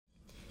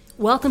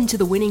Welcome to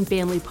the Winning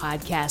Family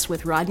Podcast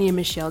with Rodney and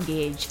Michelle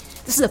Gage.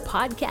 This is a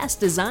podcast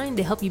designed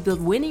to help you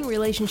build winning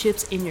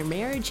relationships in your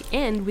marriage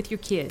and with your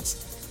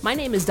kids. My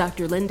name is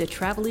Dr. Linda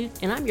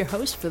Travelute, and I'm your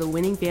host for the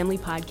Winning Family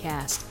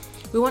Podcast.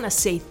 We want to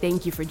say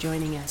thank you for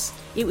joining us.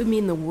 It would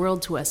mean the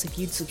world to us if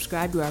you'd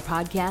subscribe to our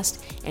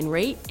podcast and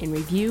rate and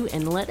review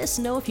and let us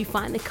know if you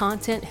find the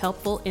content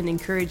helpful and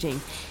encouraging.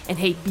 And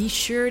hey, be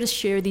sure to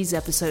share these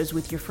episodes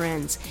with your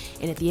friends.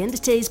 And at the end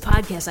of today's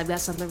podcast, I've got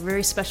something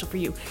very special for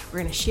you. We're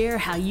going to share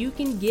how you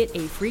can get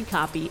a free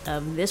copy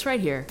of this right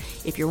here.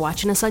 If you're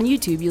watching us on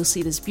YouTube, you'll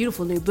see this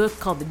beautiful new book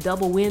called The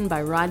Double Win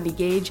by Rodney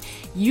Gage.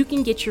 You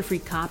can get your free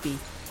copy.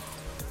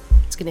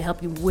 It's going to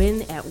help you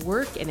win at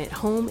work and at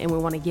home, and we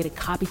want to get a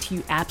copy to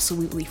you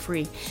absolutely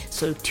free.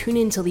 So tune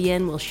in till the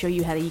end. We'll show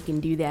you how you can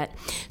do that.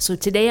 So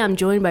today I'm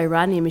joined by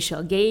Rodney and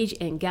Michelle Gage,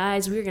 and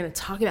guys, we're going to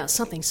talk about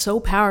something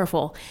so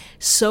powerful,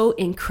 so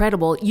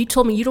incredible. You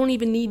told me you don't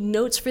even need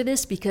notes for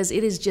this because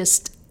it is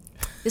just...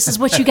 This is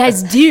what you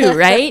guys do,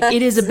 right?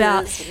 It is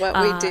about what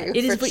we do.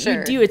 It is what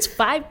you do. It's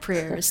 5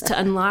 prayers to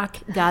unlock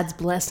God's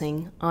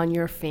blessing on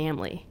your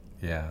family.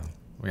 Yeah,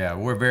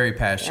 we're very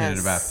passionate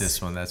about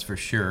this one, that's for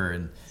sure.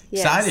 And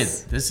excited.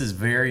 This is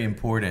very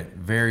important,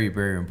 very,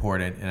 very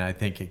important. And I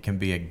think it can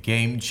be a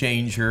game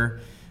changer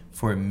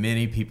for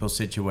many people's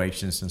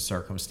situations and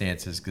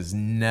circumstances because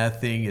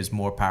nothing is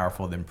more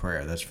powerful than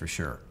prayer, that's for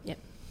sure. Yep.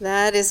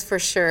 That is for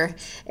sure.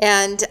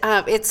 And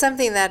it's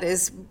something that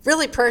is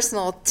really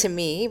personal to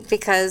me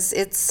because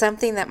it's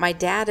something that my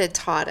dad had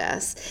taught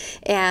us.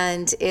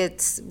 And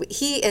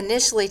he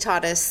initially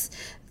taught us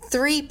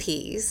 3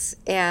 P's,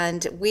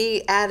 and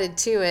we added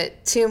to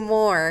it 2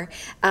 more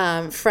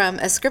from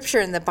a scripture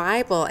in the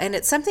Bible. And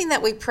it's something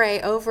that we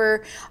pray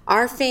over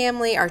our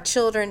family, our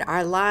children,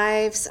 our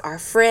lives, our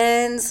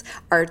friends,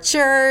 our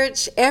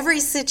church, every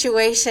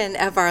situation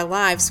of our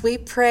lives. We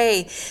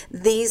pray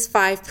these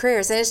 5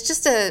 prayers, and it's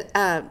just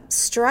a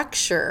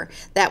structure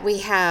that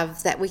we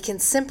have that we can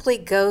simply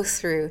go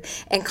through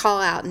and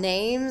call out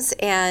names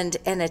and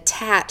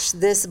attach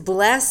this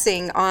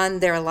blessing on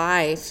their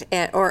life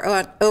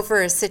or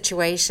over a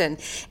situation,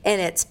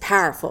 and it's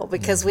powerful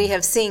because we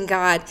have seen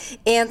God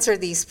answer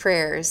these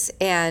prayers,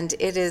 and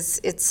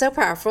it's so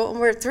powerful, and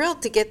we're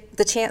thrilled to get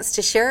the chance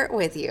to share it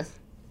with you.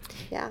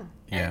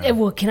 Yeah.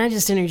 Well, can I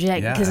just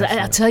interject? Because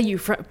I'll tell you,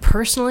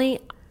 personally,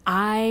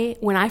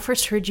 when I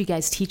first heard you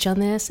guys teach on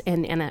this,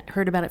 and I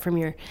heard about it from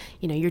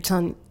you're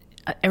telling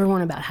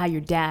everyone about how your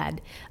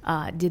dad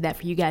did that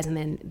for you guys,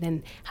 and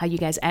then how you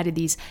guys added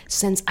these.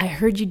 Since I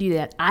heard you do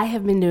that, I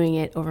have been doing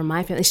it over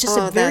my family. It's just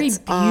a very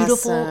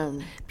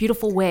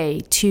beautiful way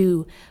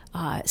to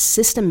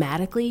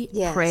systematically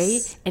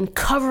pray and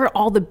cover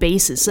all the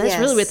bases. So that's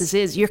really what this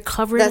is. You're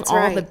covering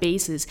all the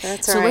bases.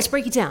 So let's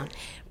break it down.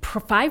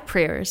 5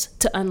 prayers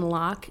to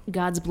unlock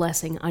God's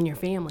blessing on your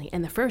family.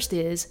 And the first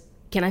is,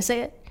 can I say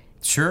it?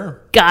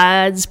 Sure.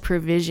 God's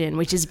provision,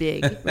 which is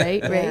big,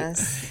 right?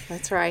 Yes,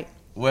 that's right.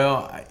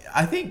 Well,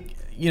 I think,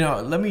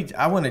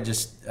 I want to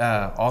just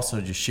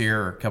also just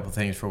share a couple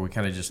things before we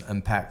kind of just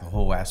unpack the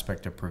whole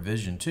aspect of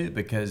provision too,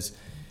 because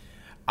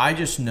I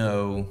just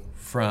know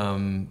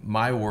from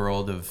my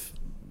world of,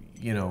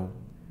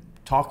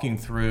 talking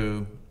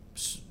through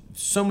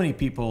so many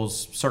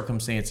people's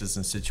circumstances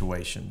and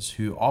situations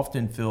who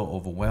often feel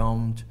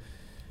overwhelmed.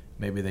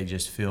 Maybe they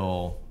just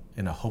feel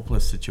in a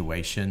hopeless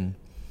situation.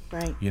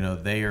 Right.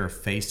 They are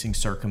facing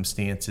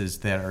circumstances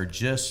that are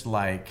just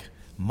like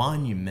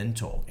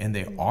monumental, and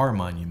they are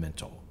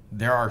monumental.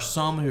 There are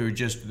some who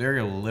just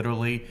very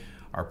literally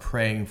are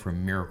praying for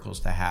miracles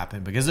to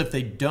happen, because if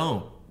they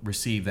don't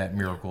receive that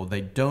miracle,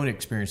 they don't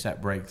experience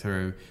that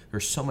breakthrough,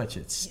 there's so much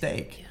at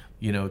stake.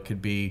 It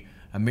could be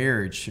a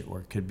marriage,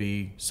 or it could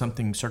be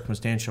something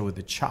circumstantial with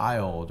a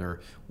child,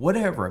 or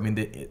whatever. I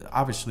mean,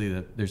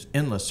 obviously there's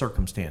endless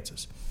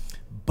circumstances,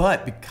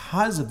 but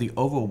because of the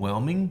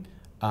overwhelming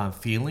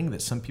feeling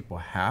that some people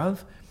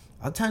have,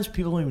 a lot of times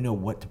people don't even know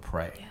what to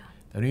pray.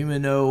 They don't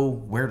even know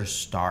where to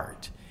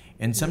start.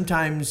 And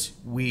sometimes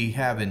we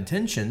have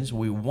intentions,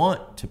 we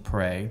want to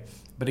pray,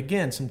 but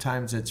again,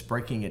 sometimes it's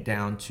breaking it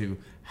down to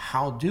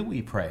how do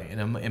we pray?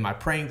 And am I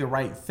praying the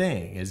right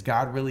thing? Is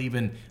God really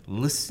even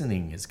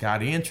listening? Is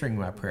God answering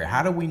my prayer?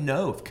 How do we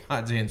know if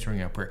God's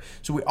answering our prayer?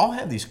 So we all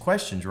have these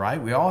questions,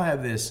 right? We all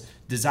have this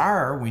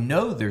desire. We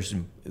know there's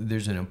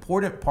an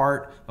important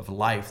part of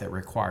life that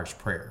requires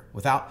prayer.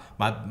 Without,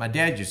 my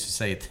dad used to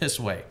say it this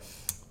way: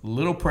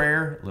 little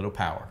prayer, little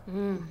power.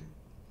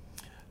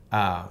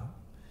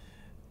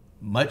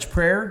 Much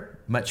prayer,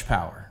 much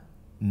power.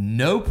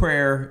 No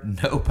prayer,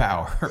 no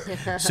power.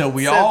 So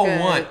we all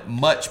want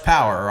much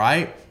power,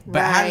 right?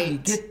 But how do you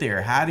get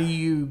there? How do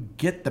you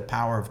get the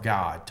power of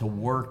God to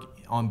work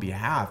on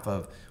behalf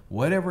of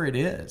whatever it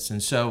is?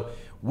 And so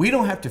we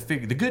don't have to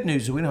figure, the good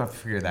news is we don't have to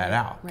figure that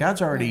out. Right.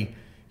 God's already,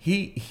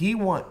 he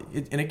want,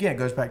 and again, it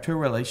goes back to a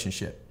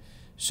relationship.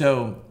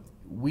 So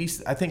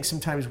I think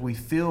sometimes we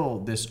feel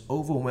this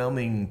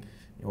overwhelming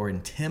or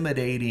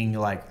intimidating,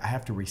 like I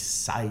have to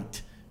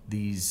recite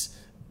these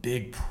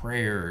big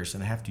prayers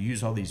and I have to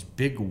use all these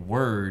big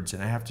words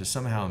and I have to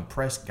somehow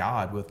impress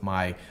God with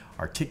my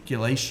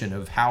articulation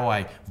of how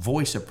I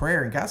voice a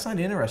prayer. And God's not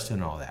interested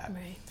in all that.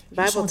 Right. The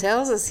Bible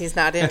tells us he's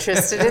not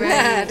interested in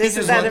that.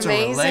 Isn't that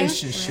amazing? He just wants a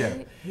relationship.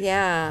 Right.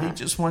 Yeah. He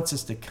just wants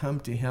us to come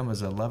to him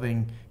as a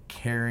loving,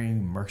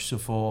 caring,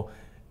 merciful,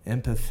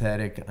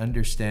 empathetic,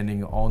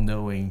 understanding,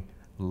 all-knowing,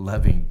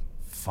 loving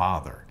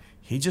Father.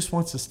 He just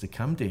wants us to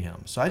come to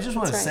him. So I just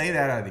want to say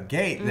that out of the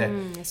gate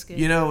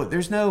that,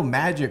 there's no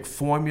magic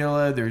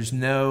formula. There's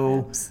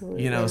no,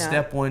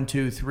 step 1,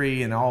 2,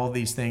 3, and all of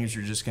these things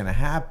are just going to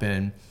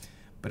happen.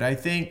 But I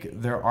think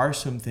there are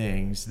some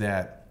things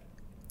that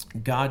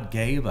God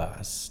gave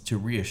us to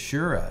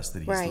reassure us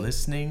that he's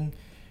listening,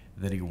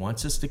 that he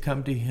wants us to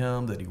come to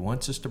him, that he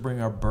wants us to bring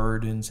our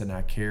burdens and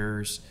our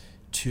cares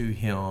to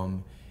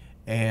him.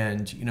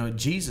 And,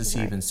 Jesus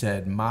even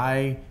said,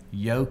 my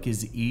yoke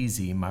is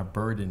easy, my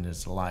burden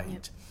is light.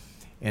 Yep.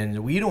 And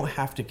we don't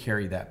have to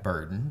carry that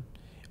burden.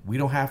 We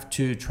don't have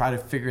to try to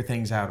figure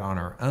things out on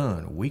our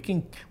own. We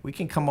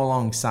can come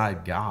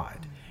alongside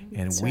God,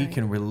 and we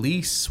can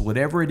release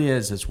whatever it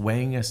is that's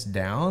weighing us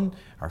down,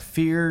 our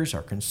fears,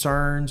 our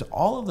concerns,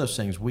 all of those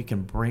things. We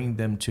can bring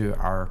them to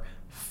our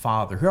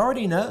Father, who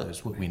already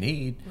knows what we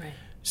need. Right.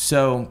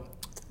 So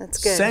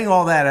that's good. Saying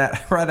all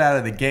that right out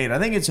of the gate, I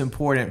think it's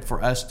important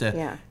for us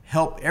to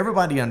help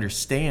everybody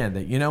understand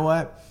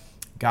that,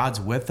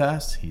 God's with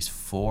us, he's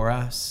for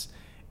us,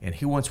 and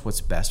he wants what's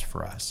best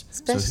for us.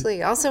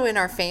 Especially also in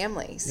our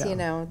families,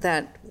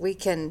 that we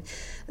can,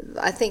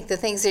 I think the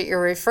things that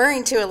you're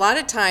referring to, a lot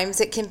of times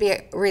it can be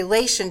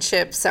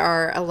relationships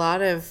are a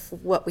lot of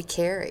what we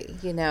carry,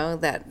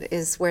 that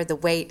is where the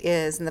weight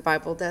is. And the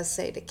Bible does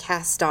say to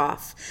cast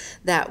off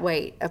that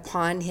weight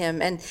upon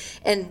him.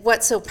 And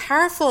what's so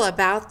powerful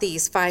about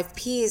these 5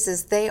 Ps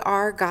is they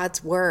are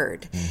God's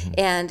word. Mm-hmm.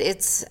 And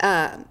it's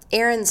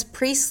Aaron's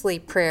priestly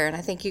prayer. And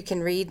I think you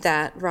can read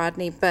that,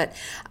 Rodney, but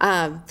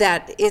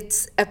that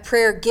it's a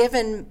prayer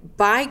given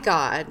by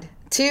God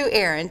to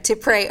Aaron to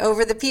pray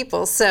over the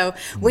people. So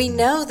we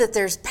know that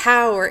there's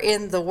power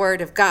in the word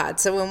of God.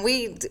 So when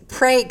we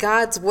pray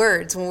God's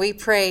words, when we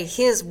pray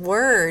his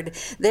word,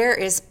 there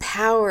is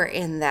power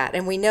in that.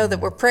 And we know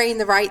that we're praying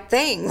the right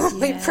thing when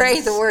we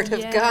pray the word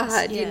of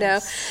God,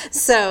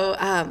 So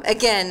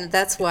again,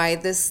 that's why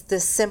this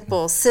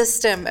simple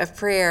system of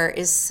prayer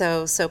is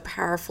so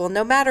powerful.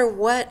 No matter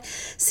what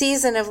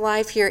season of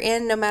life you're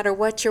in, no matter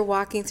what you're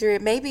walking through,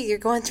 maybe you're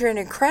going through an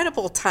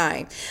incredible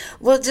time.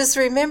 Well, just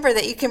remember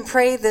that you can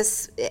pray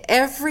this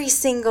every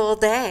single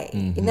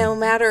day, no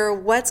matter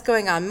what's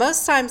going on.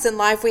 Most times in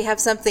life, we have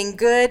something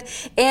good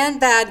and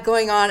bad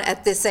going on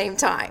at the same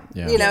time.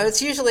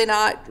 It's usually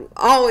not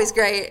always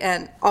great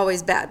and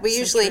always bad. We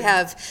usually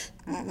have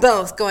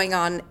both going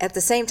on at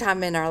the same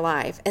time in our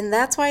life. And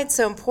that's why it's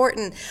so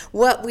important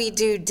what we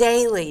do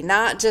daily,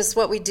 not just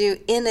what we do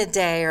in a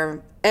day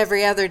or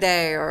every other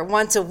day or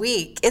once a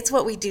week. It's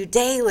what we do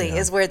daily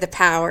is where the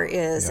power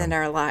is in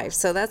our life.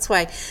 So that's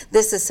why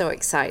this is so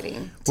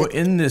exciting. Well,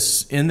 in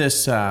this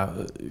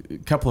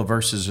couple of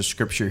verses of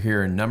scripture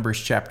here in Numbers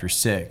chapter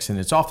 6, and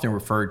it's often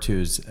referred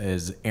to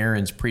as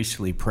Aaron's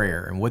priestly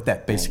prayer. And what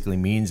that basically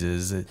means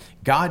is that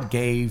God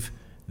gave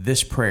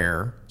this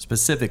prayer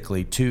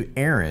specifically to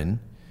Aaron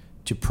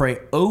to pray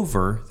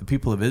over the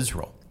people of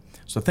Israel.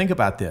 So think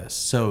about this.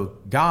 So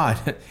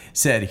God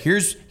said, here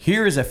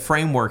is a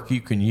framework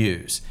you can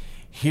use.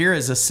 Here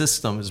is a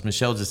system, as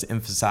Michelle just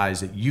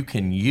emphasized, that you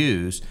can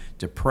use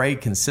to pray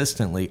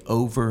consistently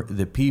over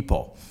the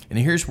people. And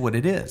here's what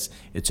it is.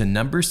 It's in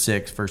Numbers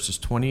 6, verses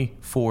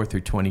 24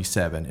 through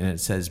 27. And it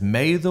says,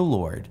 may the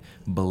Lord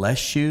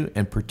bless you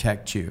and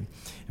protect you.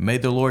 And may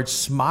the Lord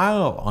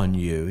smile on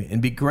you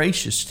and be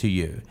gracious to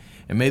you.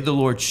 And may the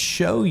Lord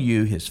show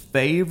you his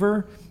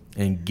favor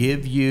and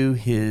give you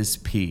his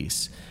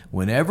peace.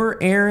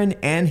 Whenever Aaron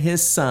and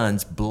his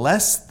sons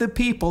bless the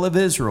people of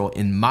Israel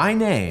in my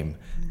name,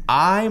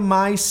 I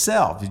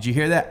myself, did you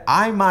hear that?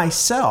 I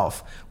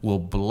myself will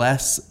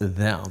bless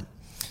them.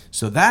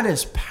 So that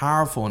is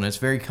powerful, and it's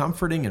very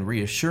comforting and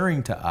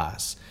reassuring to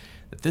us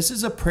that this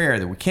is a prayer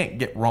that we can't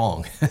get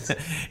wrong.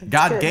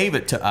 God gave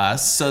it to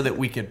us so that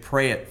we could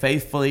pray it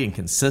faithfully and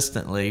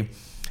consistently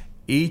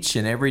each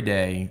and every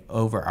day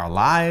over our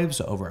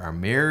lives, over our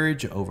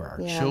marriage, over our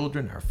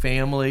children, our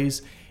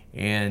families.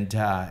 And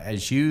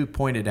as you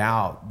pointed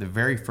out, the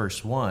very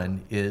first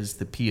one is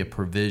the P of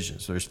provision.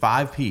 So there's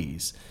 5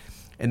 Ps.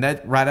 And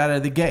that right out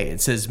of the gate, it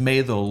says,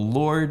 may the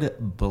Lord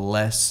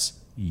bless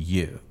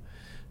you.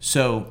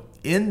 So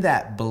in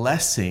that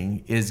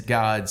blessing is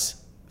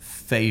God's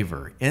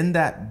favor. In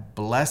that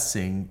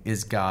blessing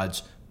is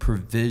God's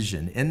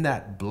provision. In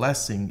that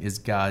blessing is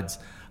God's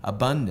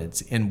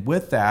abundance. And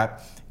with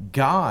that,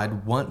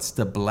 God wants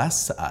to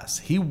bless us.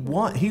 He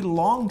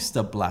longs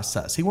to bless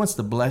us. He wants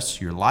to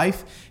bless your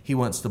life. He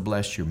wants to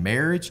bless your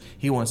marriage.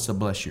 He wants to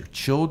bless your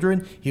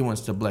children. He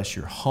wants to bless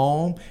your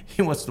home.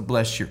 He wants to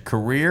bless your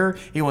career.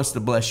 He wants to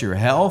bless your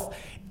health.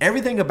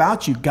 Everything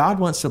about you, God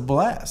wants to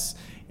bless.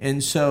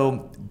 And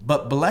so,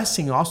 but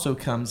blessing also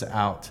comes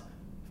out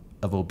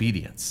of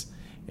obedience.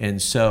 And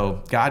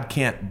so God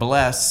can't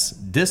bless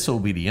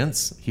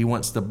disobedience. He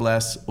wants to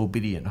bless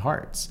obedient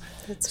hearts.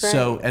 That's right.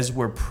 So as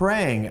we're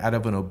praying out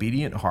of an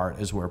obedient heart,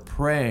 as we're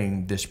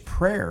praying this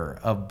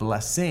prayer of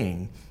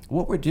blessing,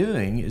 what we're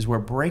doing is we're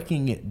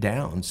breaking it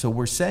down. So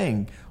we're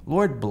saying,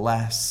 Lord,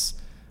 bless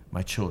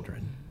my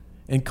children.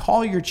 And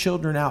call your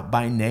children out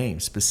by name,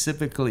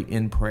 specifically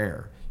in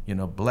prayer.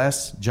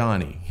 Bless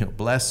Johnny,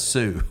 bless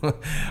Sue,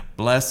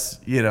 bless,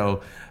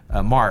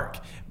 Mark.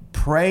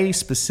 Pray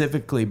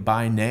specifically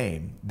by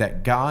name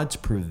that God's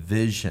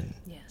provision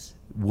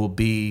will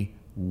be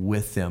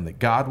with them, that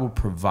God will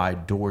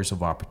provide doors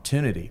of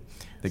opportunity,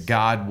 that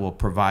God will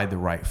provide the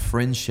right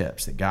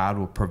friendships, that God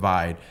will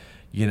provide,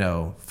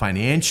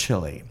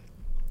 financially,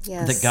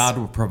 that God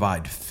will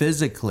provide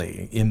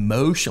physically,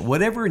 emotion,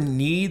 whatever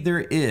need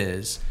there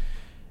is.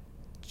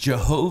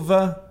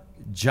 Jehovah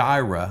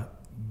Jireh,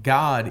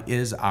 God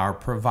is our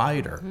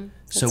provider.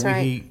 So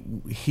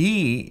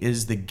he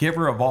is the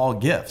giver of all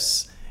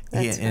gifts.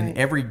 And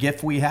every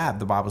gift we have,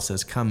 the Bible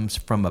says, comes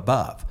from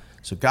above.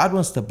 So God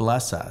wants to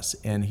bless us,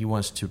 and he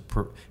wants to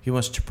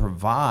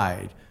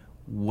provide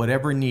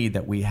whatever need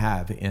that we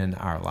have in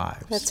our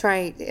lives. That's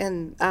right.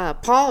 And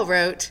Paul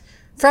wrote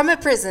from a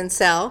prison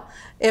cell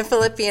in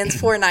Philippians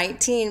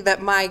 4:19, but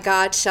my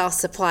God shall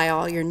supply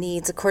all your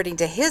needs according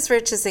to his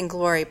riches and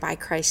glory by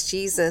Christ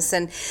Jesus.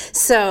 And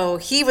so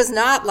he was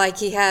not like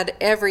he had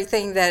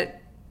everything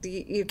that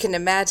you can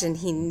imagine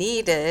he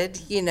needed,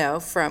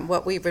 from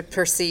what we would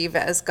perceive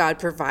as God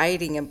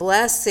providing and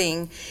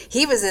blessing.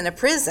 He was in a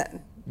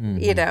prison,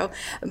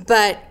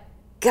 but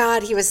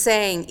God, he was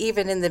saying,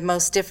 even in the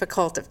most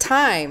difficult of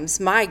times,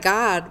 my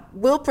God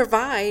will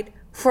provide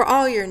for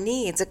all your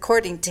needs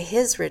according to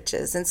his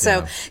riches. And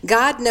so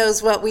God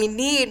knows what we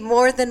need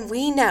more than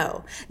we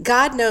know.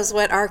 God knows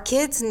what our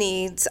kids'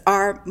 needs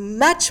are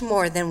much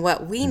more than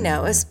what we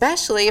know,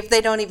 especially if they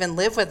don't even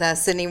live with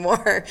us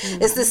anymore.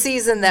 It's the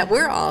season that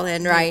we're all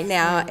in right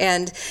now.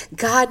 And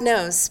God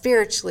knows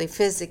spiritually,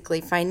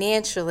 physically,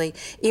 financially,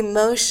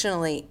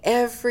 emotionally,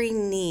 every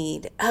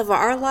need of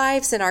our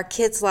lives and our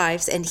kids'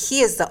 lives. And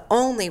he is the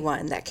only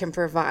one that can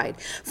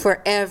provide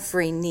for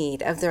every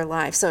need of their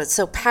life. So it's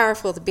so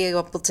powerful to be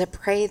able to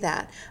pray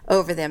that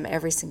over them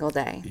every single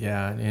day.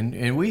 Yeah,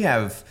 and we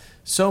have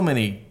so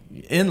many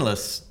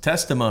endless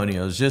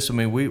testimonials.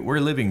 We're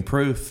living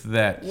proof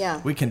that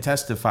we can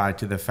testify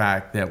to the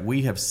fact that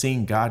we have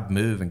seen God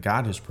move, and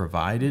God has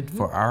provided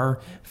for our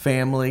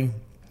family.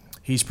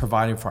 He's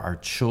provided for our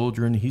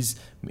children. He's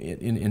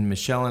in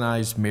Michelle and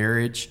I's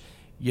marriage.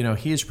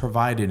 He has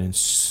provided in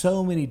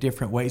so many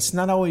different ways. It's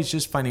not always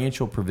just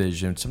financial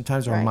provision.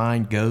 Sometimes our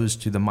mind goes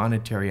to the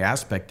monetary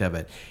aspect of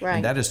it. Right.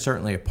 And that is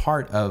certainly a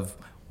part of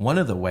one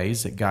of the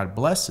ways that God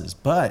blesses.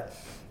 But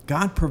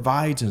God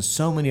provides in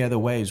so many other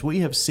ways. We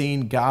have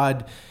seen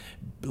God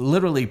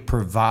literally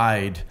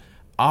provide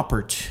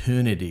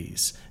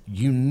opportunities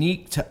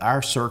unique to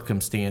our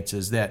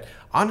circumstances that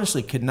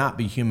honestly could not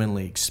be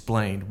humanly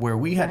explained, where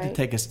we had to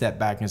take a step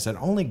back and said,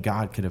 only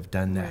God could have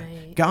done that.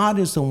 Right. God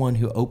is the one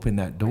who opened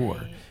that door.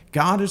 Right.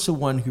 God is the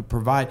one who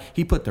provided.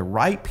 He put the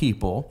right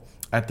people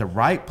at the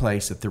right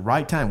place at the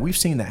right time. We've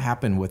seen that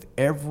happen with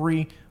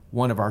every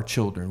one of our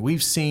children.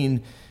 We've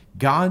seen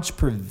God's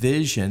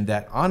provision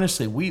that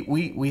honestly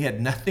we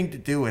had nothing to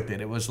do with it.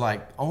 It was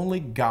like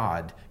only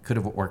God could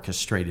have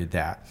orchestrated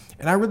that.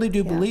 And I really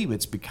do believe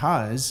it's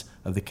because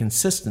of the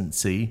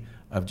consistency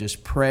of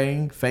just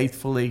praying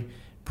faithfully,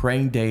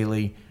 praying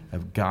daily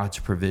of God's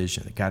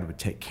provision, that God would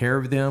take care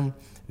of them,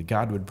 that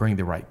God would bring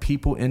the right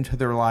people into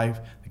their life,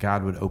 that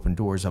God would open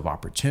doors of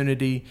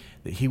opportunity,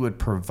 that he would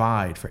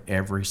provide for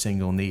every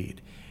single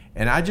need.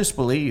 And I just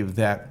believe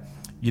that,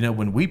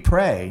 when we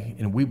pray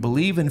and we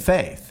believe in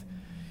faith,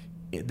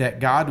 that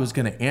God was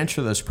going to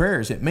answer those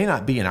prayers. It may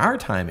not be in our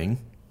timing,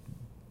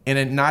 and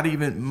it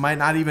might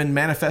not even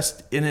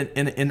manifest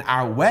in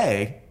our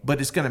way,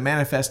 but it's going to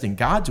manifest in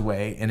God's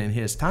way and in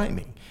his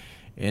timing.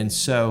 And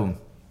so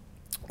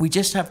we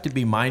just have to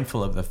be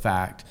mindful of the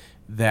fact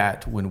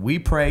that when we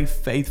pray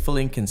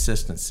faithfully and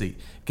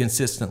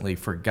consistently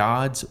for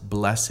God's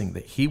blessing,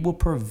 that he will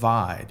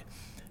provide.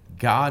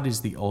 God is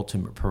the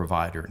ultimate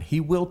provider, and he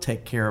will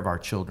take care of our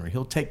children.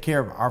 He'll take care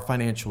of our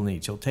financial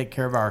needs. He'll take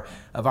care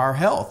of our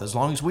health. As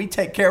long as we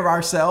take care of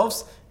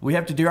ourselves, we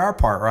have to do our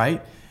part,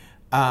 right?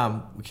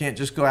 We can't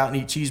just go out and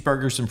eat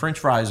cheeseburgers and french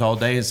fries all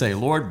day and say,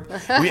 Lord,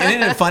 isn't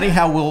it funny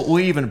how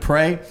we even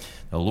pray?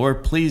 The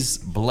Lord, please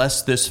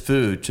bless this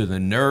food to the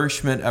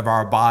nourishment of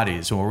our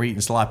bodies when we're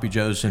eating sloppy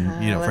joes and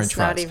french fries. Let's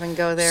not even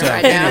go there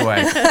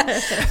anyway.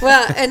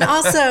 Well, and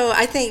also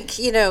I think,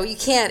 you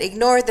can't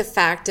ignore the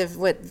fact of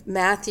what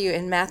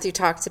Matthew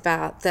talks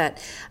about,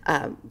 that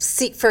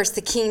seek first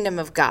the kingdom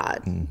of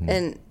God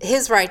and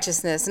his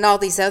righteousness, and all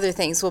these other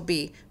things will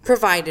be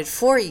provided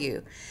for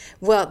you.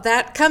 Well,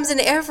 that comes in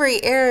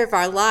every area of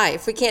our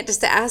life. We can't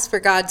just ask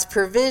for God's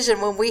provision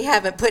when we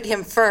haven't put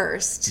him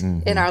first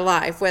in our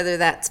life, whether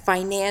that's financial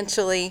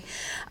financially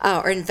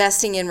or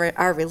investing in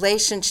our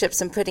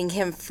relationships and putting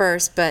Him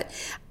first, but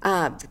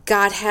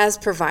God has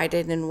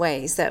provided in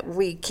ways that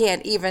we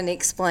can't even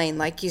explain,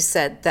 like you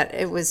said, that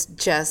it was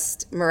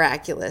just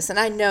miraculous. And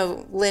I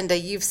know, Linda,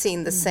 you've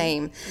seen the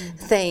same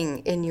thing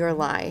in your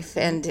life.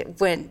 And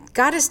when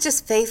God is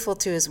just faithful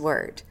to His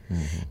word,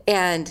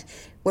 and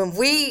when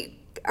we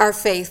are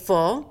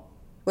faithful,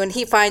 when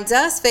He finds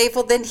us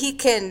faithful, then He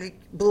can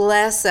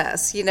bless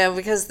us,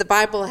 because the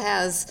Bible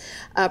has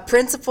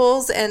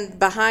principles, and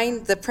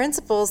behind the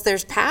principles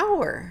there's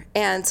power.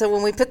 And so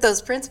when we put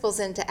those principles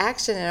into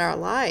action in our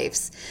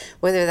lives,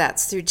 whether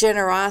that's through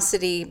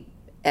generosity,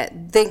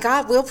 then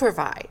God will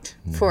provide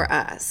for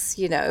us.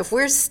 If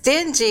we're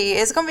stingy,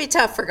 it's going to be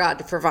tough for God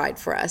to provide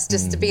for us,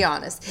 just to be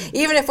honest,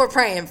 even if we're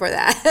praying for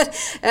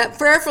that.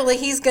 Prayerfully,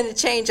 He's going to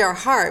change our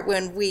heart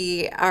when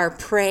we are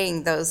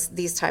praying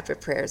these type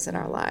of prayers in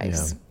our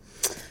lives.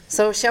 Yeah.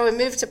 So shall we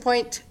move to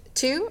point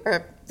 2,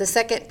 or the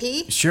second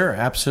P? Sure,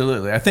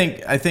 absolutely. I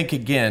think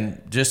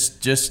again,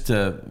 just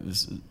to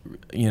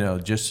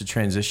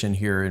transition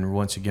here and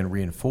once again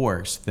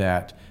reinforce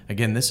that,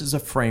 again, this is a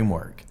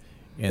framework.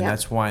 And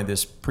that's why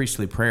this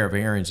priestly prayer of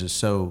Aaron's is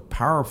so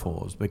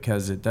powerful, is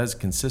because it does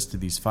consist of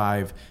these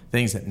 5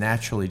 things that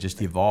naturally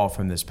just evolve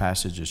from this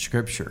passage of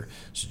Scripture.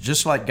 So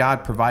just like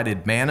God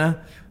provided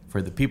manna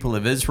for the people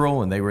of Israel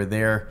when they were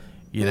there,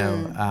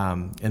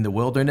 in the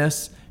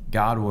wilderness,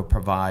 God will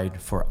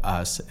provide for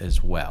us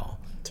as well.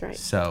 That's right.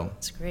 So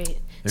that's great.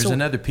 There's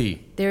another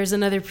P. There's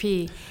another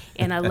P.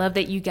 And I love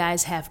that you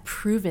guys have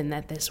proven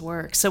that this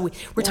works. So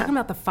we're talking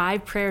about the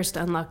 5 prayers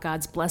to unlock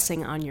God's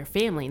blessing on your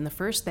family. And the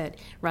first that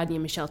Rodney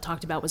and Michelle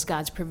talked about was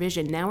God's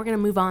provision. Now we're going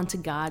to move on to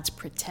God's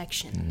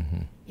protection.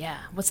 Mm-hmm. Yeah.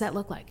 What's that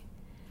look like?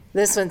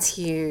 This one's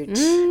huge.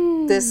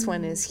 This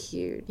one is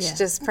huge. Yeah.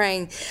 Just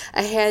praying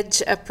a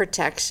hedge of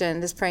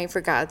protection, just praying for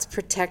God's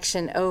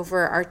protection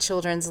over our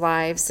children's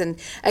lives. And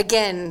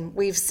again,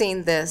 we've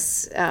seen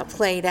this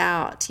played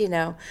out.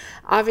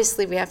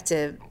 Obviously we have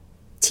to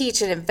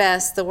teach and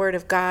invest the Word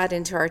of God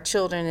into our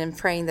children and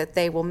praying that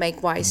they will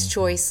make wise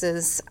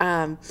choices.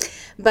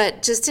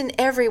 But just in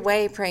every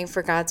way, praying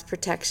for God's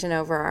protection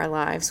over our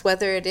lives,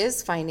 whether it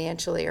is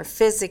financially or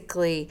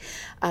physically,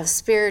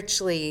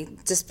 spiritually,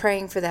 just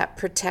praying for that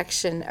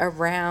protection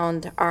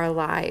around our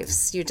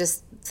lives. You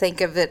just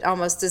think of it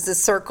almost as a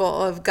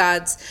circle of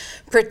God's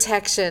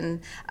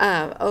protection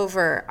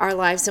over our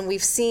lives. And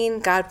we've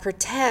seen God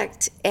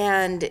protect,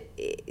 and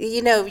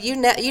you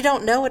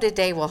don't know what a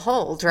day will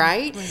hold,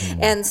 right?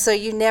 And so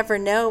you never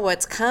know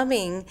what's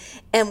coming,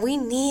 and we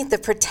need the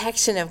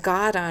protection of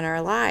God on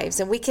our lives,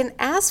 and we can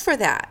ask for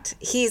that.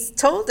 He's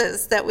told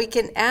us that we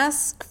can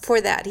ask for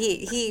that.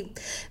 He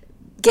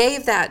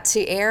gave that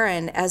to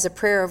Aaron as a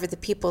prayer over the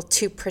people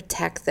to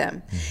protect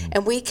them.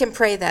 And we can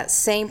pray that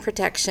same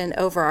protection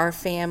over our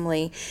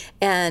family.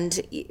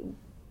 And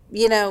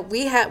we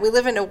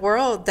live in a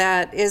world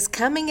that is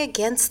coming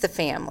against the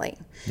family.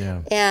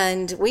 Yeah.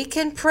 And we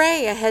can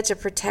pray a hedge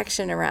of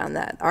protection around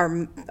that,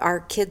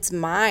 our kids'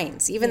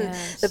 minds. Even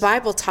the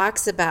Bible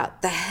talks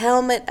about the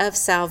helmet of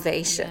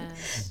salvation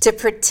to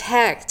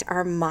protect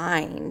our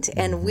mind.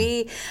 And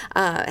we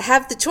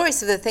have the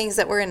choice of the things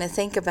that we're going to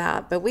think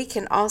about, but we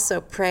can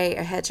also pray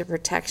a hedge of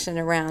protection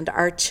around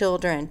our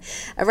children,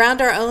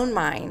 around our own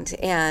mind,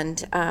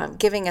 and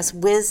giving us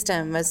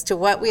wisdom as to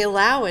what we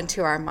allow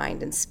into our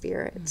mind and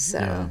spirit.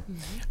 So,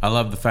 I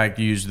love the fact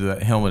you used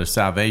the helmet of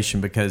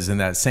salvation, because in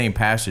that same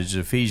passage,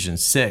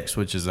 Ephesians 6,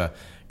 which is a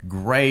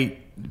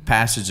great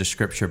passage of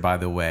Scripture, by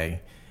the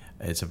way.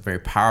 It's a very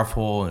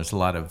powerful, and there's a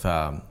lot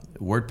of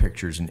word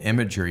pictures and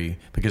imagery,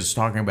 because it's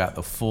talking about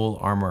the full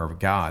armor of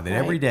God, that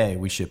every day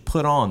we should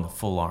put on the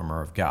full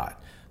armor of God.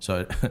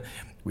 So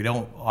we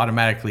don't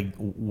automatically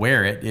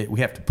wear it.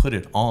 We have to put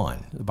it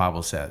on, the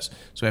Bible says.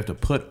 So we have to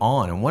put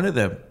on. And one of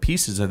the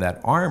pieces of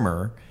that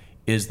armor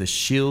is the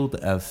shield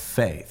of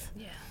faith.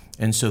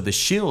 And so the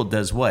shield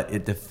does what?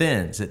 It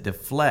defends, it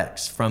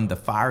deflects from the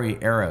fiery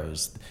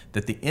arrows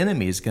that the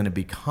enemy is going to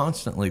be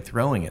constantly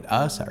throwing at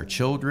us, our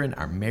children,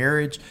 our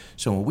marriage.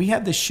 So when we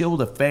have the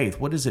shield of faith,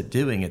 what is it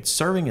doing? It's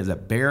serving as a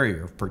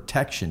barrier of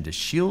protection to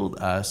shield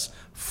us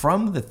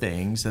from the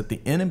things that the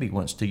enemy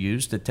wants to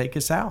use to take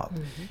us out.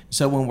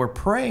 So when we're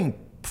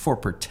praying for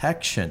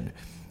protection,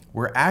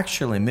 we're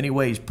actually in many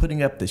ways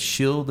putting up the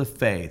shield of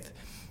faith.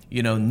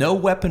 No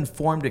weapon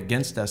formed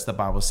against us, the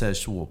Bible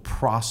says, will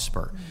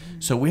prosper.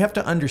 So we have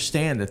to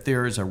understand that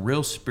there is a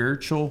real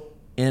spiritual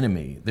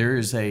enemy. There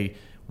is a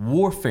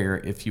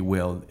warfare, if you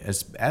will.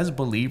 As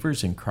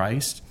believers in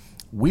Christ,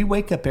 we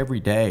wake up every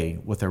day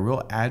with a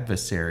real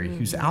adversary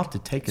who's out to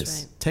take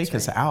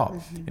us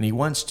out. And he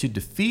wants to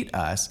defeat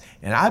us.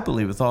 And I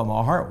believe with all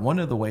my heart, one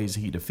of the ways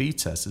he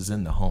defeats us is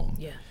in the home.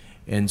 Yeah.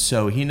 And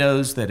so he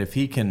knows that if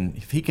he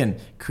can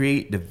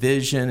create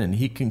division and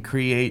he can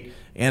create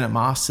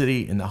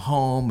animosity in the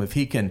home, if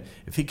he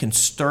can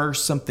stir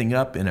something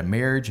up in a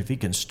marriage, if he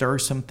can stir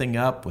something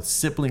up with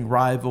sibling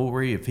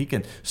rivalry, if he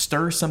can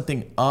stir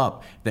something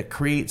up that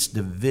creates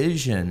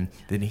division,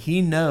 then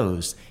he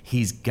knows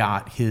he's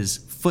got his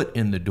foot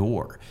in the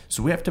door.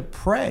 So we have to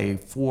pray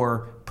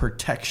for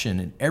protection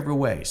in every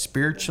way,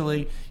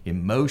 spiritually,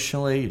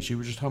 emotionally, as you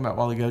were just talking about a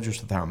while ago,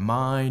 just with our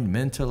mind,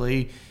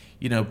 mentally,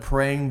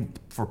 praying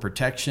for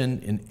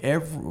protection in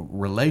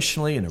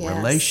relationally, in the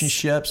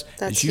relationships.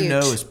 That's as you huge. know,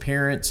 as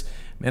parents,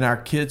 man, our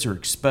kids are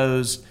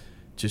exposed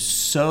to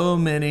so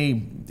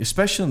many,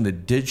 especially in the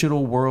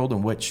digital world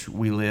in which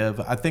we live.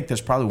 I think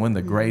that's probably one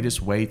of the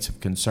greatest weights of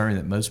concern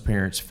that most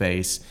parents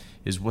face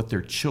is what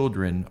their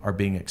children are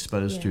being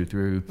exposed to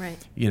through,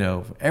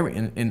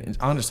 and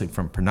honestly,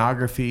 from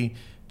pornography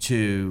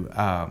to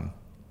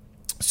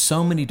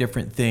so many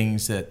different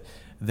things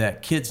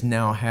that kids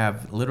now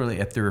have literally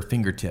at their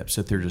fingertips,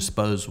 at their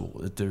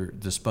disposal.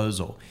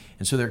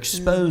 And so they're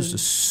exposed to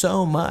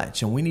so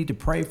much, and we need to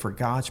pray for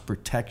God's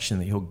protection,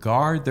 that he'll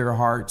guard their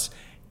hearts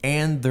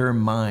and their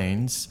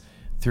minds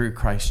through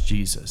Christ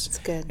Jesus. That's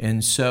good.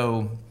 And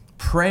so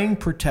praying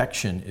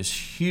protection is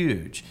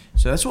huge.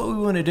 So that's what we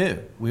want to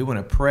do. We want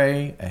to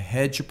pray a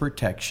hedge of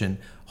protection,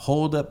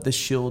 hold up the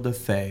shield of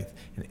faith,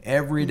 and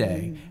every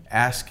day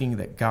asking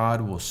that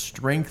God will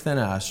strengthen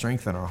us,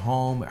 strengthen our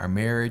home, our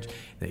marriage,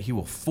 that he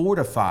will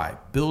fortify,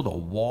 build a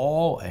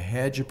wall, a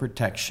hedge of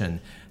protection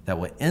that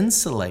will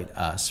insulate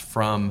us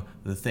from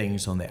the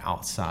things on the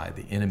outside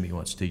the enemy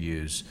wants to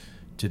use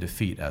to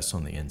defeat us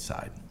on the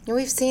inside.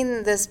 We've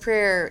seen this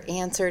prayer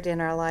answered in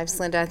our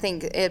lives, Linda. I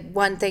think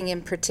one thing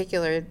in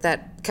particular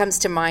that comes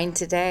to mind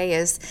today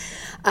is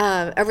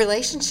a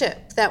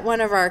relationship that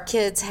one of our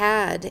kids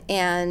had,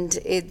 and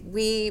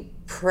we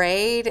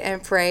prayed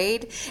and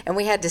prayed, and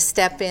we had to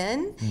step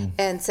in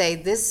and say,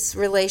 this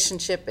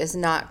relationship is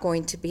not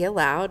going to be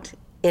allowed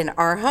in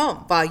our home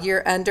while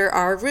you're under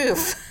our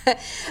roof.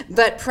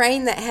 But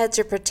praying that hedge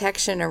of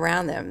protection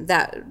around them,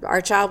 that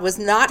our child was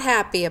not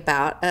happy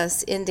about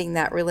us ending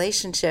that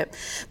relationship,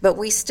 but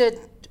we stood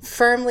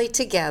firmly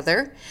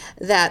together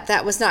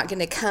that was not going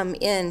to come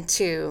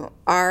into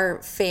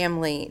our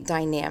family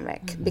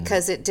dynamic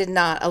because it did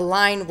not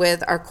align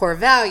with our core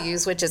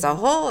values, which is a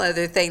whole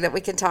other thing that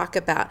we can talk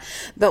about.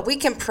 But we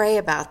can pray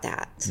about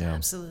that. Yeah.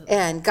 Absolutely.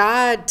 And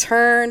God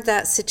turned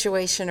that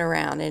situation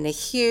around in a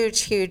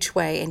huge, huge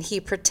way, and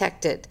he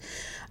protected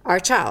our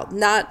child.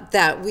 Not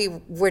that we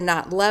were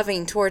not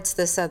loving towards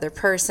this other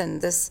person,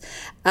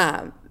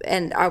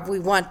 we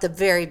want the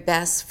very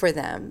best for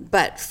them,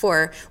 but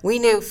we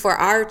knew for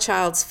our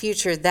child's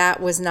future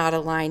that was not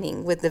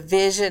aligning with the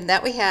vision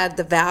that we had,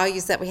 the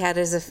values that we had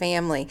as a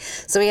family.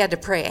 So we had to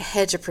pray a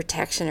hedge of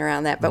protection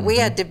around that. But we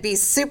had to be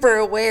super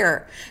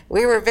aware.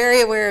 We were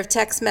very aware of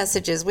text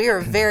messages. We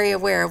were very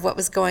aware of what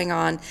was going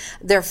on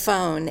their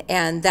phone,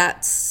 and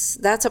that's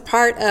a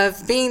part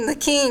of being the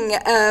king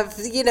of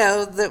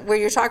where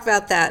you're talking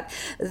about that,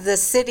 the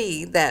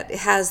city that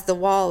has the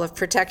wall of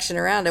protection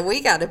around it.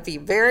 We got to be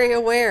very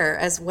aware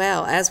as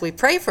well as we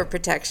pray for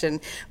protection.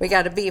 We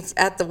got to be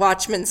at the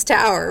watchman's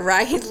tower,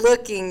 right?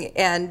 Looking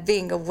and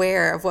being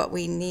aware of what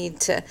we need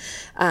to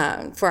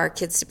for our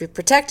kids to be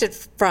protected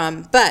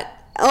from. But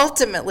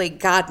ultimately,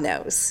 God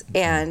knows,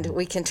 and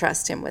we can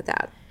trust him with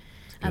that.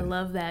 I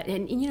love that.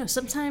 And,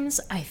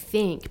 sometimes I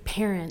think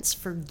parents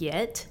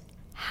forget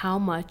how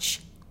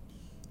much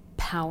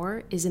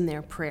power is in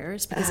their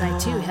prayers, because I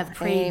too have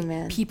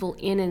prayed people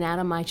in and out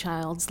of my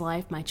child's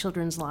life, my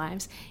children's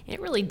lives. It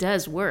really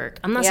does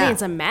work. I'm not saying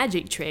it's a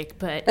magic trick,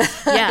 but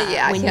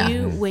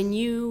when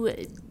you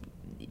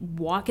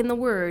walk in the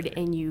word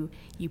and you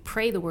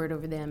pray the word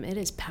over them, it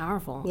is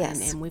powerful.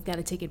 Yes. And we've got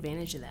to take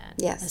advantage of that.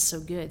 Yes. That's so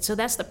good. So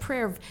that's the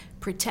prayer of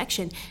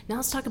protection. Now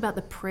let's talk about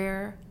the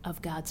prayer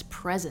of God's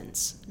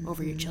presence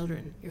over your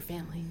children, your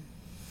family.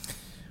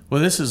 Well,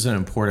 this is an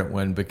important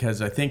one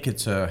because I think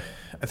it's a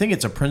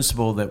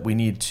principle that we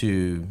need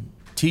to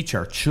teach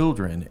our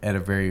children at a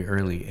very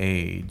early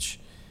age,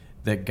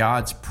 that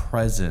God's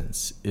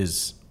presence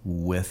is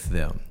with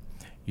them.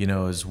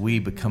 As we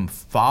become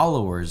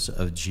followers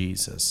of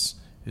Jesus,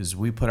 as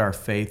we put our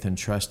faith and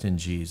trust in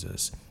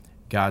Jesus,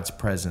 God's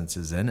presence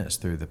is in us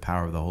through the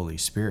power of the Holy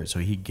Spirit. So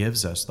he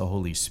gives us the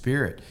Holy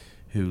Spirit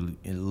who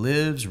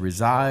lives,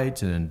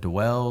 resides, and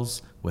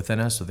dwells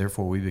within us. So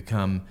therefore we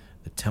become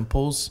the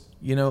temples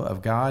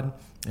of God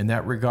in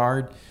that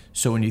regard.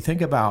 So when you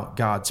think about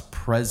God's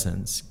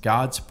presence,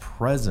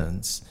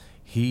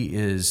 he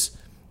is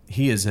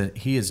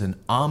an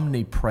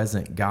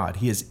omnipresent God.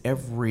 He is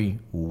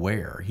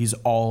everywhere. He's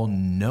all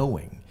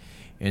knowing.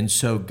 And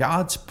so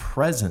God's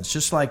presence,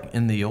 just like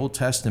in the Old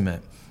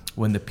Testament,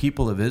 when the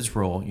people of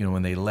Israel,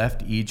 when they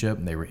left Egypt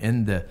and they were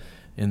in the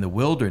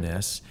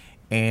wilderness,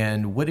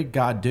 and what did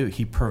God do?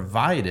 He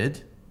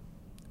provided.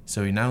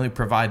 So he not only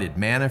provided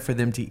manna for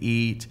them to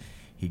eat,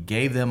 he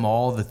gave them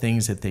all the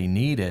things that they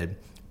needed,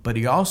 but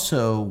he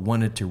also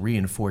wanted to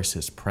reinforce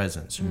his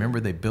presence. Remember,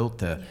 they built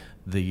the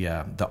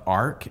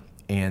ark,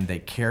 and they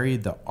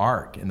carried the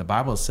ark. And the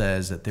Bible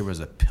says that there was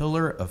a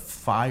pillar of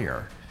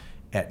fire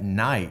at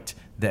night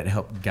that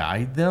helped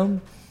guide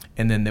them,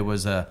 and then there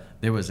was a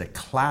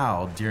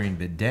cloud during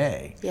the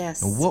day.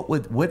 Yes.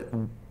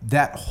 And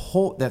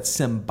that's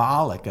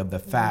symbolic of the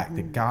fact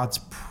that God's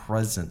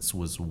presence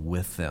was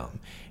with them,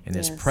 and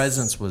His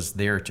presence was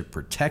there to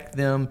protect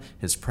them.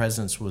 His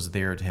presence was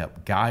there to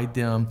help guide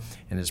them,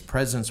 and His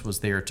presence was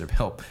there to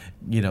help,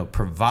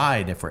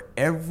 provide for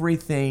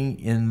everything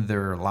in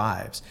their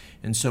lives.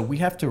 And so we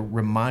have to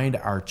remind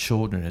our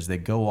children as they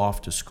go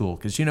off to school,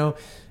 because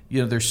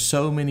there's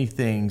so many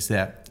things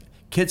that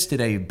kids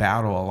today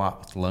battle a lot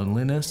with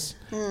loneliness.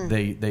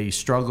 They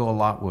struggle a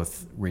lot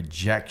with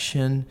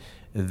rejection.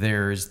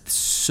 There's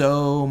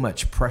so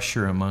much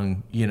pressure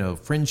among,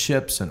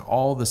 friendships and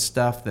all the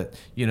stuff that,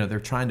 they're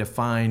trying to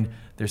find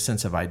their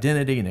sense of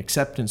identity and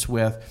acceptance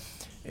with.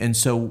 And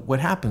so what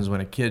happens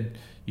when a kid,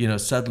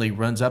 suddenly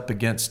runs up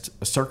against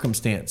a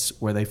circumstance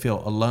where they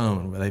feel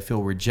alone, where they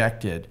feel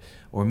rejected,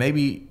 or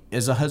maybe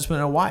as a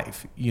husband and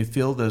wife, you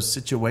feel those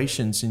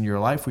situations in your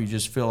life where you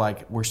just feel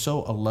like we're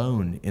so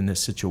alone in this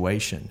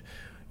situation.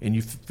 And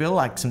you feel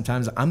like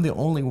sometimes I'm the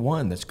only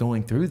one that's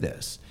going through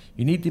this.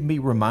 You need to be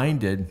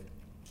reminded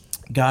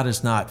God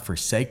has not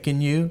forsaken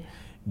you.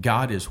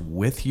 God is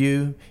with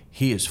you.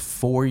 He is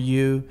for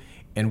you.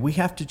 And we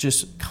have to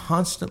just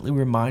constantly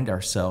remind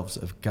ourselves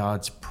of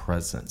God's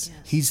presence.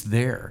 Yes. He's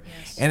there.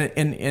 Yes.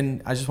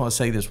 And I just want to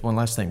say this one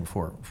last thing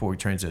before we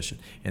transition,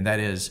 and that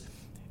is,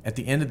 at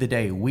the end of the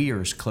day, we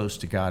are as close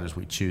to God as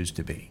we choose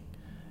to be.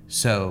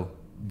 So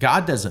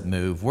God doesn't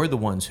move. We're the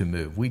ones who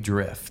move. We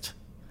drift.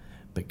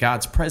 But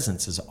God's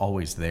presence is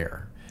always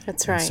there.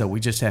 That's right. And so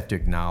we just have to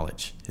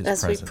acknowledge His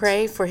presence. As we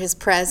pray for His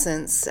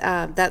presence,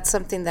 that's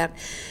something that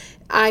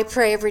I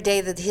pray every day,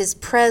 that His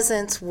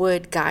presence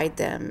would guide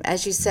them.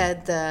 As you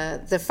said,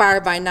 the fire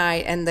by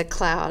night and the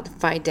cloud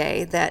by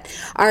day, that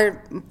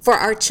for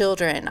our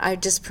children, I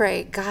just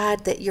pray,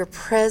 God, that your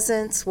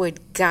presence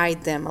would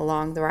guide them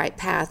along the right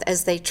path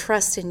as they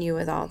trust in you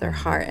with all their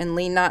heart and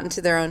lean not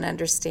into their own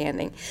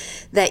understanding,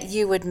 that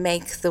you would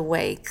make the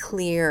way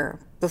clear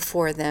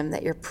before them,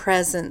 that your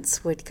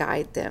presence would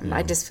guide them. Yeah.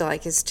 I just feel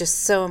like it's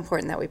just so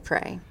important that we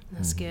pray.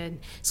 That's good.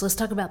 So let's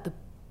talk about the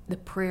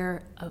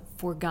prayer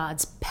for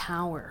God's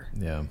power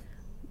to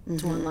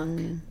unlock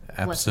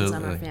blessings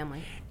on our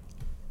family.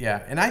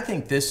 Yeah, and I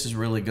think this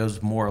really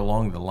goes more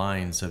along the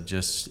lines of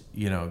just,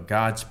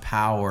 God's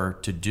power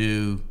to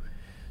do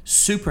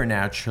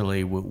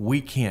supernaturally what we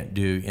can't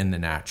do in the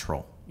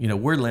natural.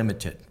 We're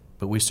limited,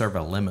 but we serve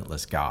a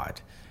limitless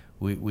God.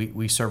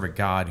 We serve a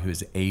God who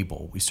is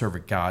able. We serve a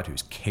God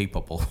who's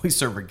capable. We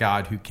serve a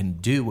God who can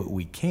do what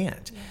we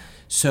can't. Yeah.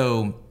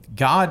 So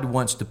God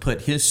wants to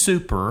put His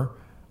super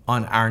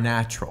on our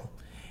natural.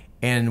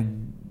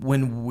 And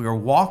when we're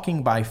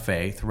walking by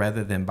faith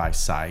rather than by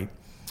sight,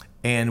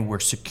 and we're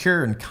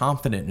secure and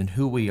confident in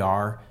who we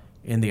are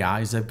in the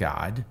eyes of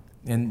God,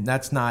 and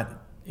that's not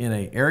in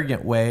an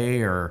arrogant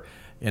way or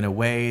in a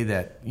way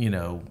that,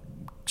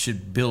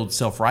 should build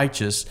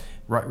self-righteousness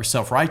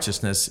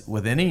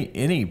with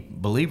any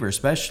believer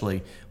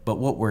especially, but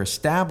what we're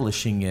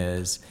establishing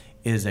is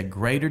a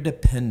greater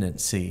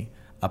dependency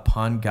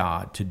upon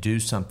God to do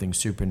something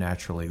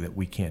supernaturally that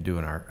we can't do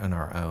on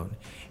our own.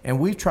 And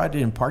we've tried to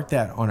impart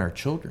that on our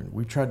children.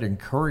 We've tried to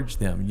encourage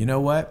them. You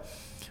know what?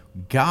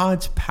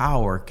 God's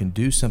power can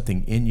do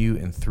something in you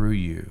and through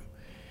you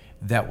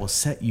that will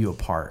set you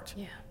apart.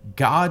 Yeah.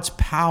 God's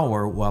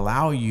power will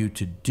allow you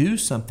to do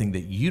something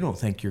that you don't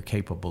think you're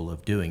capable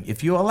of doing.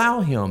 If you allow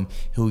Him,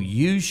 He'll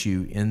use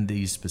you in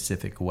these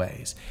specific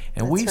ways.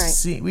 And we've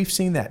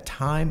seen that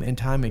time and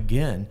time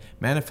again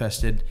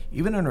manifested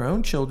even on our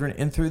own children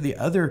and through the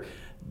other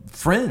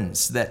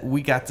friends that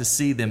we got to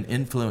see them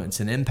influence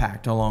and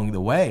impact along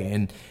the way.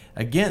 And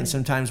again,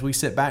 sometimes we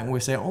sit back and we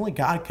say, only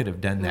God could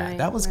have done that. Right,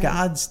 that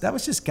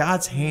was just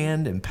God's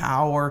hand and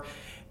power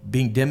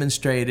being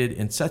demonstrated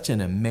in such an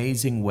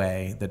amazing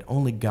way that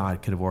only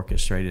God could have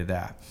orchestrated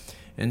that.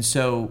 And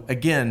so,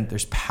 again,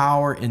 there's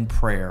power in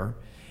prayer,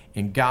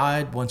 and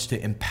God wants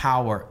to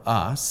empower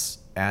us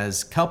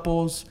as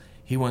couples.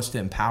 He wants to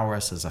empower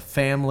us as a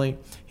family.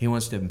 He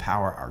wants to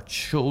empower our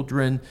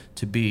children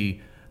to be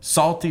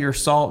saltier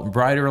salt and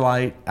brighter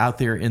light out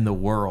there in the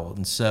world.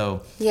 And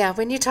so, yeah,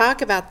 when you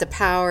talk about the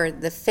power,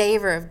 the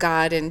favor of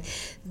God, and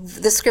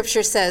the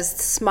scripture says,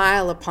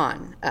 smile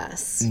upon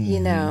us,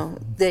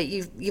 that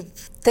you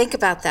think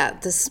about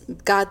that, this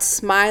God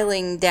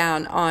smiling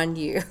down on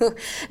you.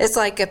 It's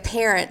like a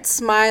parent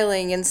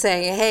smiling and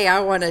saying, hey, I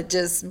want to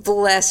just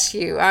bless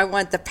you. I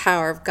want the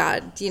power of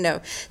God,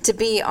 to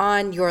be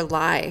on your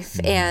life.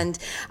 And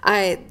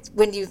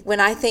when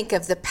I think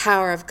of the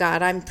power of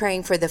God, I'm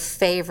praying for the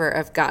favor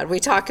of God. We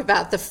talk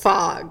about the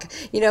fog,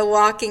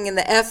 walking in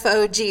the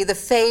FOG, the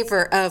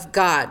favor of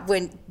God,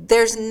 when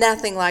there's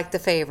nothing like the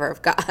favor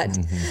of God.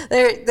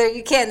 There,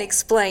 you can't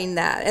explain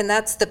that. And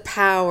that's the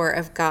power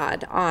of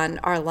God on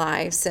our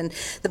lives. And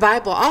the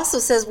Bible also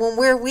says when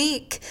we're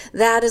weak,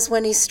 that is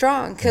when He's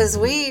strong. Because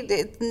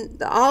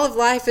all of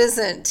life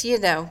isn't,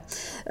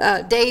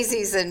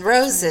 daisies and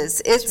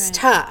roses. It's right.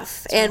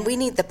 tough, and we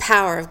need the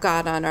power of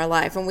God on our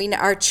life, and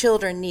our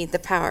children need the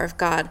power of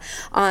God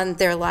on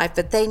their life.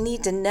 But they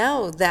need to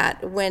know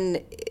that we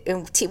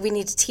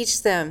need to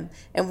teach them,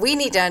 and we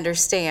need to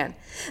understand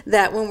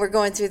that when we're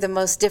going through the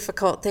most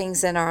difficult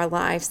things in our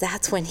lives,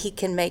 that's when He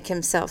can make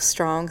Himself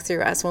strong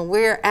through us. When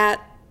we're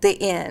at the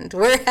end,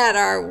 we're at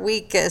our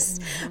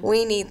weakest,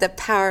 we need the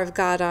power of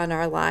God on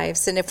our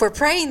lives. And if we're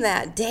praying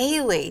that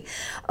daily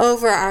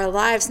over our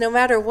lives, no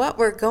matter what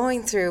we're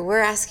going through, we're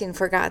asking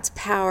for God's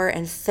power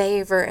and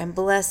favor and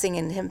blessing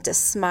and Him to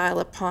smile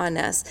upon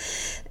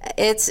us.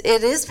 It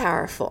is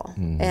powerful,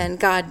 and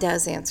God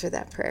does answer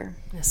that prayer.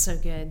 That's so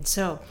good.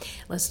 So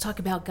let's talk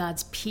about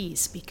God's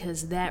peace,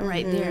 because that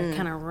right there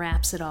kind of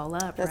wraps it all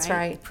up. That's right.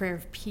 right. The prayer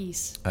of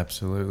peace.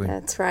 Absolutely.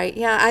 That's right.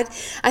 Yeah,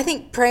 I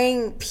think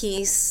praying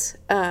peace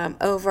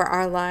over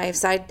our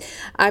lives. I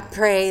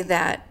pray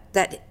that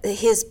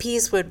His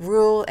peace would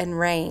rule and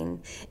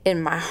reign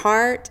in my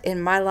heart,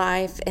 in my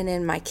life, and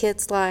in my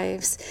kids'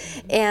 lives,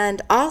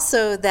 and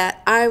also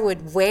that I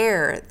would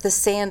wear the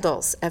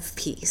sandals of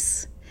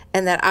peace.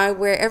 And that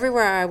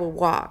everywhere I will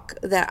walk,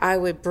 that I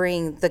would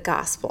bring the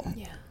gospel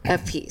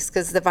of peace.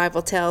 Because the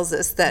Bible tells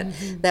us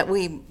that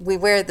we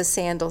wear the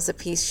sandals of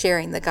peace,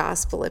 sharing the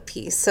gospel of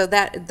peace. So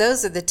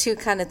those are the two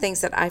kind of things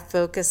that I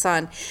focus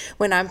on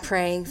when I'm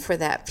praying for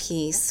that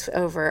peace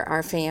over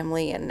our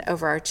family and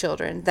over our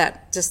children.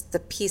 That just the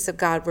peace of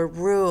God will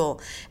rule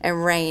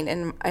and reign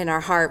in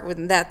our heart.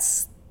 When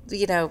that's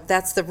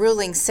the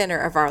ruling center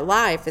of our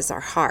life is our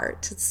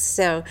heart.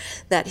 So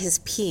that His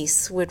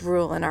peace would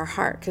rule in our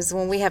heart. Because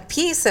when we have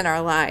peace in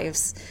our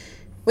lives,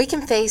 we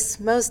can face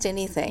most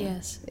anything.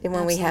 Yes, and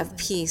when absolutely. we have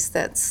peace,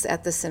 that's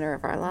at the center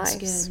of our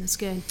lives. That's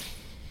good.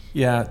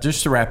 Yeah,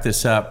 just to wrap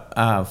this up,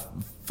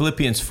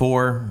 Philippians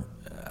 4,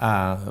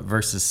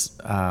 verses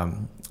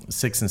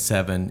 6 and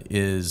 7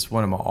 is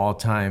one of my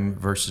all-time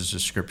verses of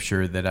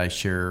Scripture that I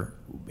share,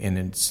 and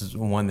it's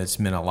one that's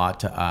meant a lot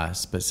to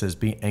us. But it says,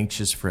 "Be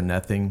anxious for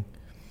nothing,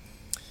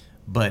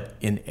 but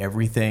in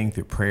everything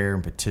through prayer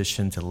and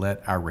petition to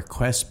let our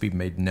requests be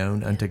made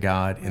known unto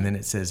God." And then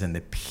it says, "And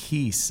the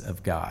peace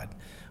of God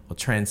will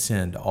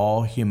transcend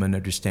all human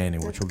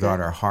understanding, which will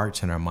guard our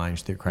hearts and our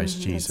minds through Christ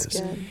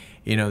Jesus."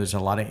 There's a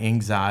lot of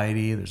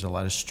anxiety, there's a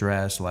lot of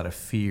stress, a lot of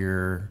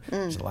fear,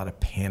 there's a lot of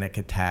panic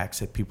attacks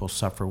that people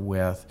suffer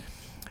with.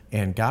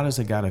 And God is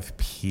a God of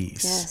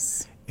peace.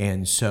 Yes.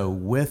 And so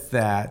with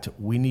that,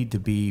 we need to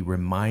be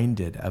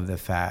reminded of the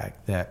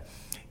fact that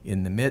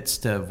in the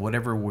midst of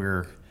whatever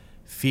we're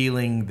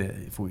feeling, that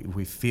if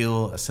we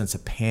feel a sense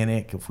of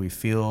panic, if we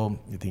feel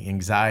the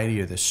anxiety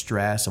or the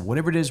stress of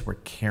whatever it is we're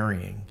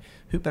carrying,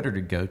 who better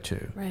to go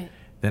to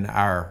than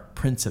our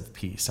Prince of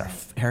Peace,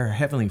 our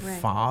Heavenly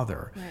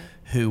Father,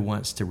 who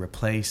wants to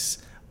replace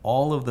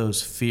all of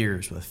those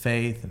fears with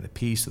faith and the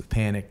peace with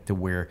panic,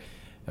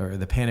 or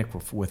the panic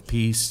with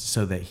peace,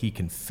 so that He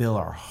can fill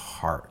our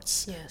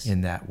hearts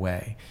in that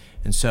way.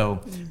 And so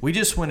we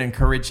just want to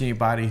encourage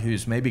anybody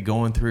who's maybe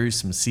going through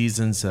some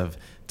seasons of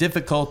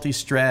difficulty,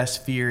 stress,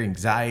 fear,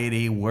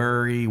 anxiety,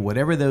 worry,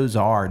 whatever those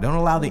are. Don't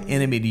allow the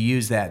enemy to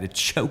use that to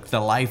choke the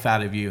life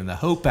out of you and the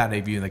hope out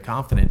of you and the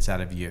confidence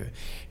out of you.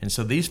 And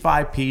so these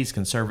 5 P's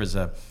can serve as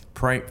a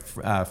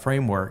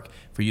framework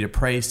for you to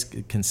pray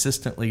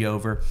consistently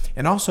over.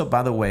 And also,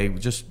 by the way,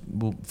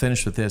 we'll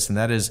finish with this, and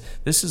that is,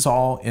 this is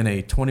all in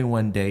a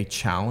 21-day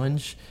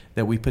challenge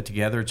that we put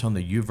together. It's on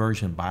the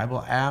YouVersion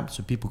Bible app,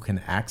 so people can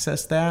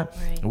access that.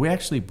 And we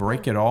actually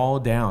break it all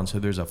down. So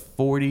there's a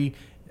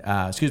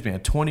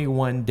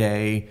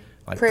 21-day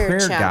prayer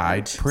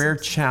guide, prayer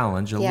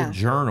challenge, a little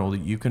journal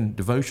that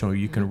devotional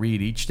you can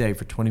read each day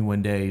for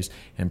 21 days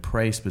and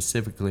pray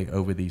specifically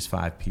over these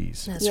 5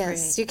 P's. That's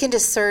great. You can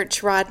just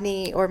search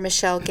Rodney or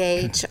Michelle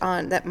Gage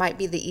that might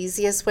be the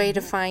easiest way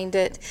to find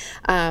it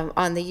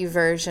on the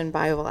YouVersion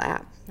Bible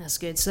app. That's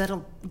good. So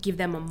that'll give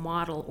them a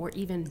model, or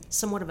even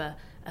somewhat of a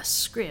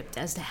script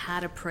as to how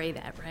to pray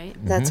that, right?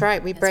 That's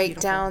right. We break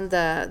down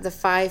the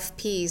 5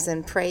 P's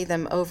and pray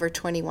them over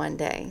 21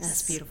 days.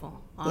 That's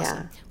beautiful.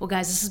 Awesome. Well,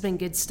 guys, this has been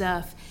good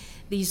stuff.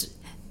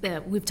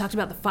 We've talked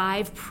about the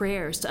 5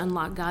 prayers to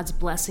unlock God's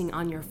blessing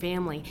on your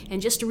family.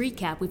 And just to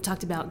recap, we've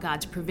talked about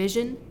God's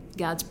provision,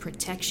 God's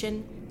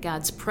protection,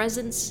 God's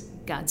presence,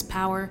 God's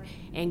power,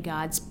 and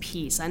God's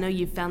peace. I know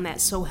you've found that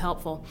so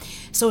helpful.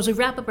 So as we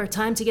wrap up our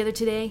time together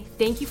today,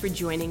 thank you for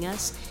joining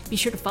us. Be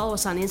sure to follow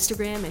us on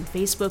Instagram and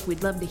Facebook.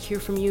 We'd love to hear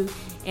from you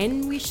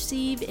and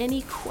receive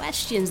any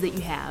questions that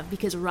you have,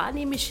 because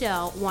Rodney and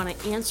Michelle want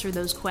to answer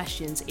those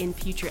questions in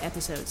future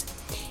episodes.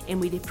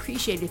 And we'd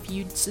appreciate it if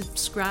you'd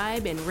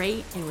subscribe and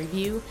rate and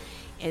review.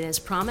 And as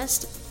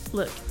promised,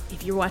 look,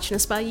 if you're watching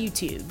us via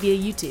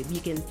YouTube,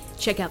 you can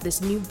check out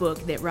this new book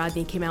that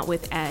Rodney came out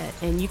with,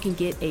 and you can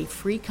get a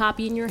free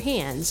copy in your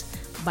hands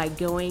by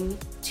going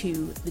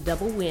to the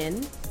Double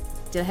Win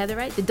Did I have that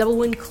right? The Double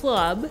Win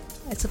Club.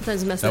 I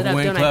sometimes mess that up,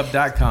 don't I?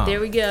 DoubleWinClub.com.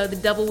 There we go, the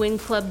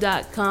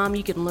DoubleWinClub.com.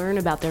 You can learn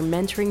about their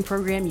mentoring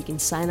program. You can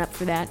sign up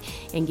for that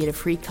and get a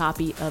free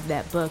copy of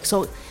that book.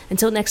 So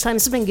until next time,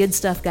 this has been good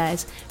stuff,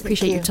 guys.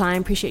 Appreciate your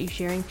time. Appreciate you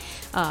sharing.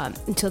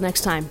 Until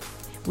next time,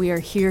 we are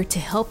here to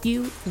help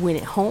you win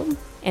at home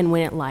and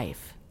win at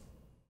life.